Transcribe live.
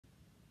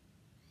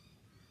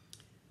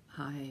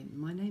Hi,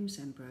 my name's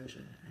Ambrosia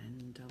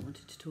and I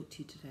wanted to talk to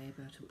you today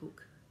about a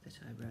book that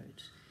I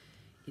wrote.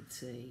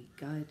 It's a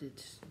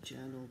guided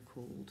journal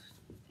called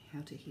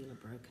How to Heal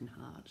a Broken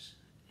Heart,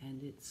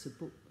 and it's a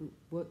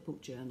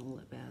workbook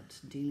journal about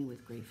dealing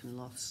with grief and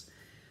loss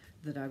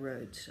that I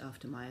wrote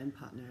after my own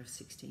partner of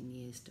 16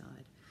 years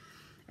died.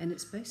 And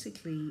it's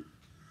basically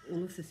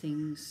all of the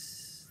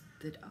things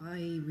that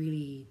I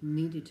really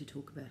needed to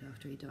talk about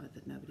after he died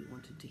that nobody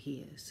wanted to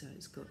hear. So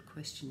it's got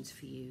questions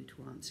for you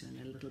to answer and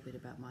a little bit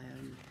about my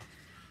own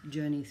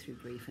journey through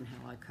grief and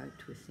how I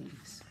coped with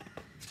things.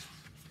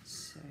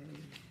 So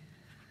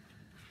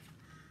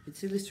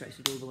it's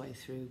illustrated all the way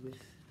through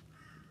with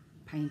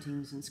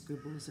paintings and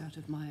scribbles out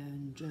of my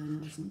own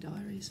journals and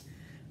diaries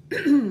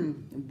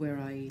where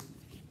I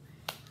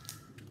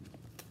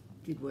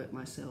did work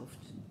myself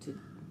to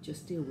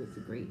just deal with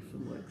the grief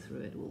and work through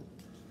it all.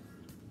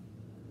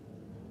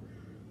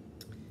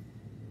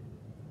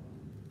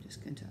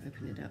 Just going to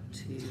open it up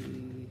to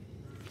the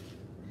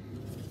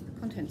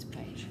contents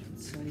page.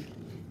 So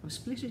I've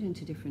split it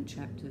into different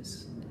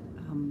chapters,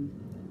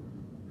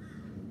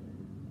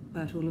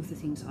 but all of the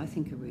things I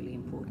think are really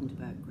important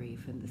about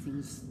grief and the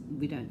things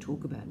we don't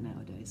talk about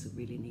nowadays that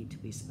really need to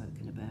be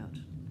spoken about.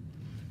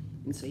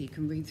 And so you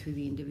can read through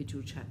the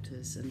individual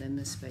chapters and then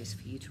there's space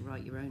for you to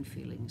write your own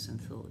feelings and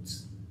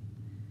thoughts.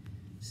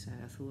 So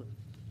I thought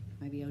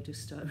maybe I'll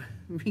just start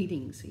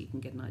reading so you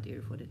can get an idea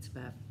of what it's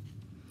about.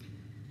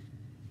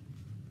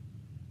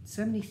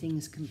 So many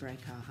things can break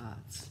our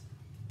hearts.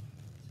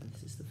 So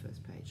this is the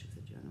first page of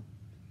the journal.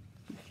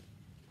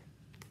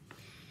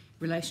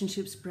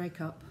 Relationships break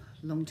up,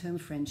 long-term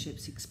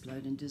friendships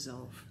explode and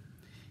dissolve.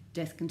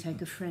 Death can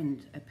take a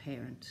friend, a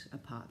parent, a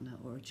partner,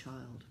 or a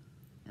child,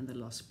 and the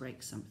loss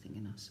breaks something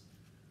in us.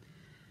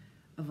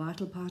 A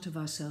vital part of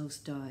ourselves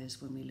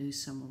dies when we lose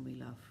someone we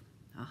love.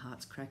 Our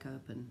hearts crack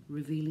open,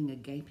 revealing a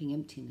gaping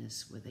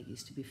emptiness where there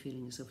used to be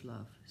feelings of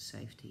love,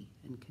 safety,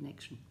 and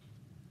connection.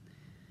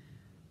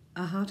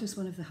 Our heart is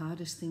one of the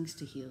hardest things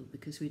to heal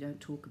because we don't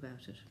talk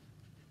about it.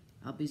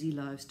 Our busy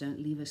lives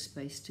don't leave us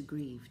space to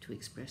grieve, to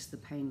express the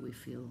pain we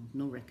feel,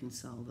 nor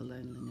reconcile the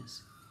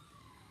loneliness.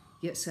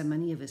 Yet so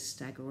many of us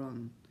stagger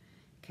on,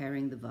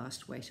 carrying the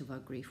vast weight of our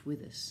grief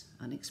with us,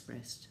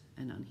 unexpressed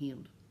and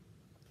unhealed.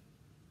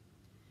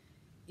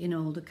 In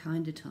older,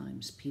 kinder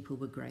times, people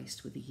were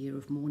graced with a year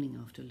of mourning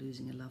after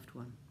losing a loved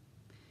one.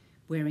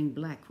 Wearing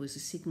black was a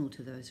signal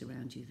to those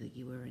around you that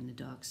you were in a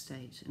dark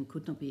state and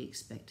could not be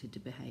expected to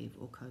behave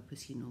or cope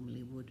as you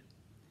normally would.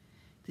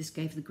 This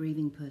gave the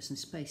grieving person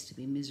space to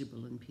be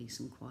miserable in peace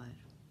and quiet.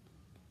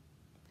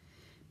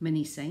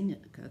 Many sane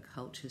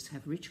cultures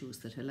have rituals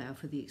that allow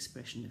for the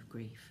expression of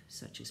grief,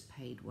 such as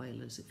paid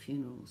wailers at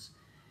funerals,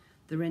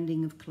 the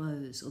rending of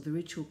clothes, or the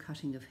ritual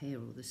cutting of hair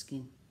or the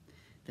skin.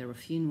 There are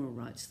funeral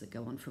rites that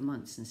go on for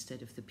months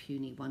instead of the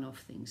puny one-off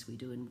things we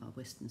do in our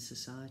Western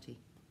society.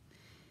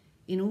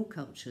 In all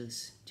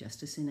cultures,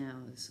 just as in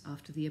ours,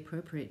 after the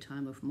appropriate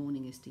time of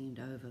mourning is deemed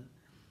over,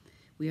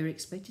 we are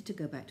expected to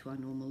go back to our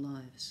normal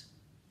lives,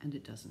 and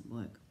it doesn't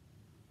work.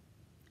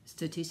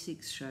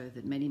 Statistics show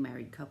that many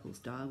married couples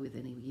die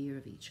within a year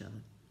of each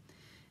other.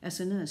 As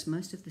a nurse,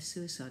 most of the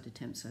suicide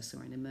attempts I saw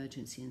in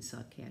emergency and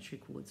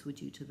psychiatric wards were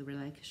due to the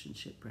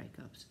relationship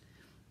breakups.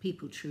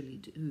 People truly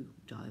do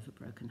die of a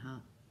broken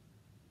heart.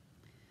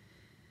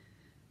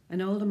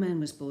 An older man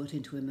was brought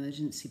into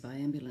emergency by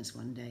ambulance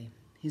one day.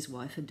 His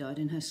wife had died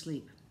in her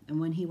sleep, and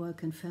when he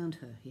woke and found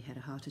her, he had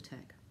a heart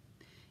attack.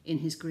 In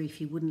his grief,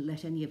 he wouldn't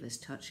let any of us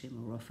touch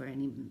him or offer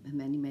any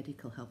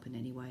medical help in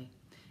any way,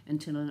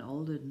 until an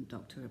older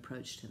doctor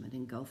approached him and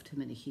engulfed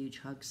him in a huge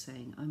hug,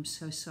 saying, "I'm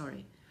so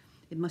sorry.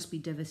 It must be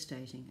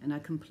devastating, and I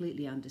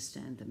completely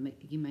understand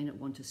that you may not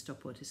want to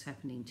stop what is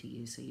happening to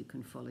you so you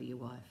can follow your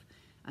wife,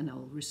 and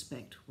I'll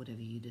respect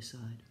whatever you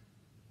decide."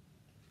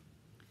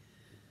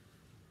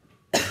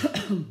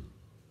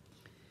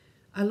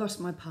 I lost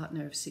my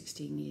partner of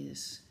 16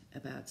 years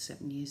about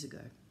 7 years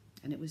ago,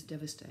 and it was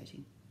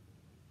devastating.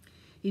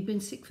 He'd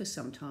been sick for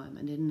some time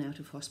and in and out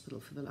of hospital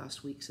for the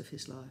last weeks of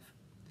his life.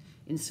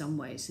 In some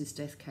ways, his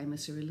death came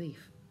as a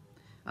relief.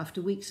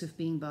 After weeks of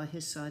being by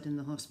his side in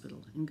the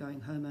hospital and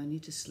going home only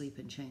to sleep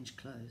and change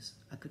clothes,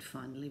 I could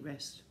finally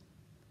rest.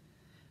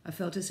 I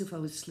felt as if I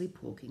was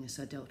sleepwalking as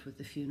I dealt with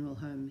the funeral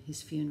home,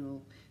 his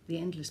funeral, the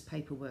endless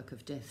paperwork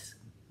of deaths,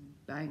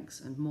 banks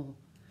and more.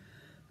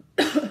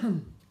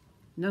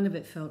 None of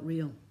it felt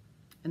real,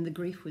 and the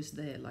grief was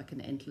there like an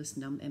endless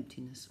numb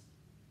emptiness.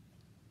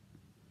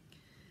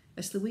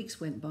 As the weeks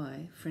went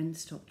by,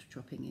 friends stopped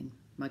dropping in.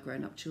 My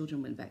grown-up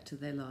children went back to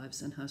their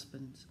lives and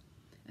husbands,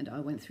 and I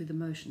went through the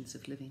motions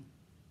of living.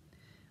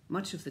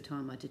 Much of the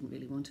time I didn't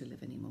really want to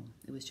live anymore.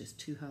 It was just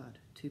too hard,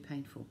 too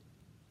painful.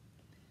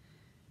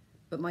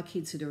 But my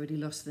kids had already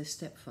lost their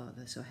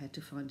stepfather, so I had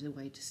to find a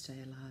way to stay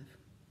alive.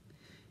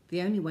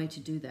 The only way to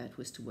do that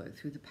was to work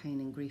through the pain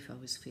and grief I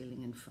was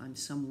feeling and find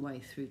some way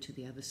through to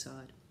the other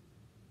side.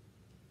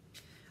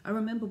 I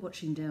remember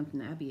watching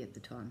Downton Abbey at the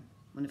time.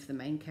 One of the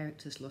main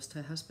characters lost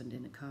her husband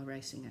in a car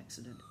racing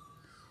accident.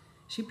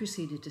 She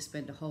proceeded to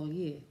spend a whole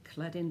year,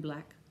 clad in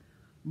black,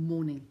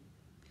 mourning.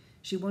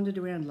 She wandered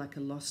around like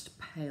a lost,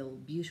 pale,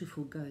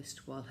 beautiful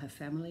ghost while her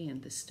family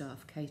and the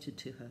staff catered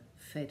to her,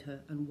 fed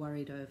her, and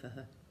worried over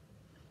her.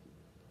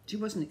 She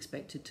wasn't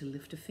expected to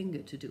lift a finger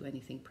to do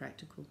anything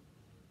practical.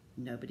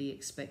 Nobody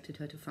expected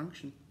her to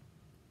function.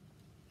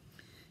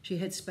 She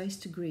had space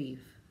to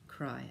grieve,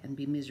 cry, and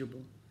be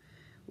miserable,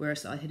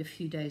 whereas I had a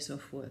few days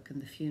off work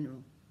and the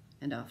funeral,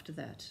 and after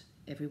that,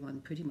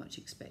 everyone pretty much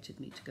expected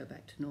me to go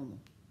back to normal,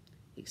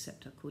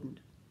 except I couldn't,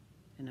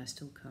 and I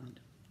still can't.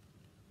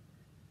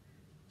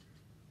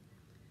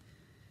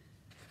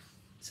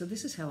 So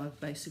this is how I've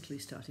basically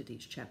started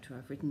each chapter.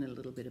 I've written a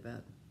little bit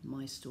about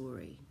my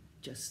story,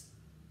 just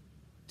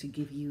to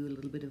give you a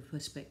little bit of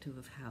perspective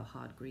of how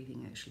hard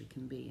grieving actually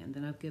can be. And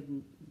then I've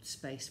given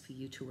space for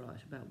you to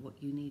write about what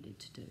you needed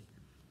to do.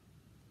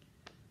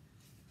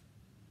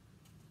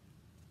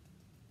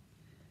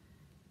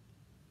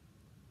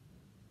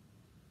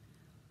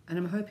 And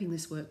I'm hoping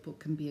this workbook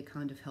can be a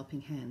kind of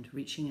helping hand,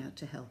 reaching out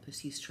to help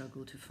as you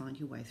struggle to find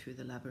your way through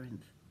the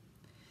labyrinth.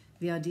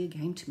 The idea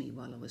came to me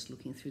while I was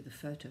looking through the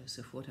photos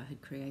of what I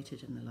had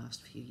created in the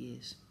last few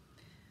years.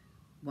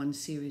 One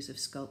series of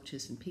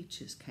sculptures and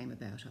pictures came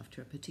about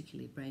after a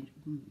particularly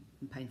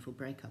painful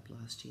breakup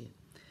last year.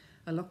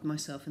 I locked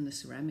myself in the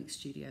ceramic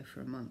studio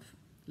for a month,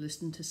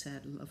 listened to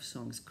sad love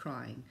songs,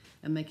 crying,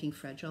 and making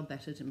fragile,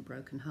 battered and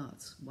broken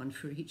hearts, one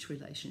for each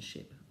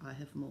relationship I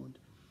have mourned.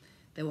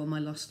 They were my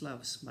lost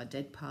loves, my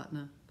dead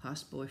partner,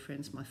 past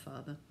boyfriends, my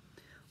father,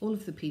 all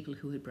of the people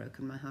who had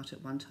broken my heart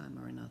at one time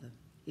or another.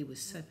 It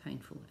was so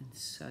painful and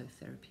so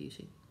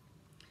therapeutic.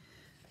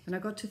 And I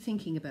got to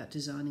thinking about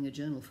designing a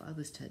journal for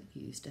others to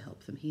use to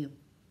help them heal.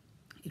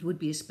 It would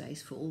be a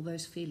space for all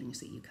those feelings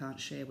that you can't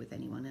share with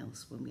anyone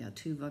else when we are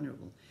too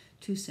vulnerable,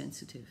 too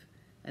sensitive,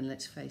 and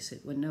let's face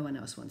it, when no one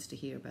else wants to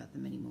hear about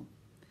them anymore.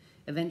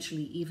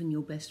 Eventually, even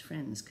your best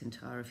friends can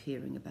tire of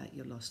hearing about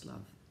your lost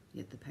love,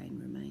 yet the pain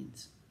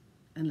remains,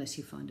 unless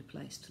you find a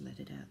place to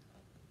let it out.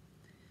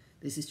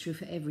 This is true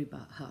for every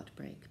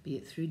heartbreak, be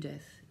it through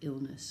death,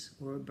 illness,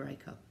 or a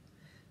breakup.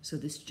 So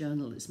this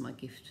journal is my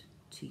gift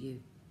to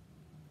you.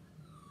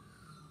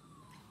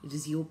 It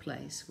is your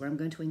place where I'm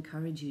going to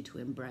encourage you to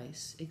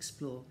embrace,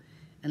 explore,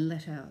 and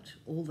let out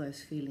all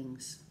those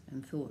feelings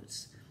and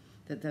thoughts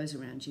that those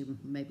around you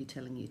may be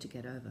telling you to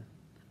get over.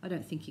 I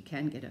don't think you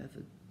can get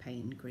over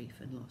pain, grief,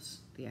 and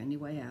loss. The only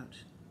way out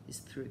is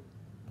through.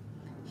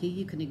 Here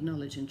you can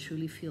acknowledge and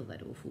truly feel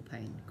that awful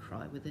pain,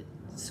 cry with it,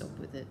 sob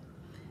with it,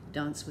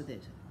 dance with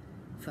it,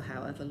 for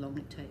however long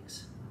it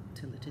takes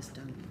till it is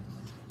done.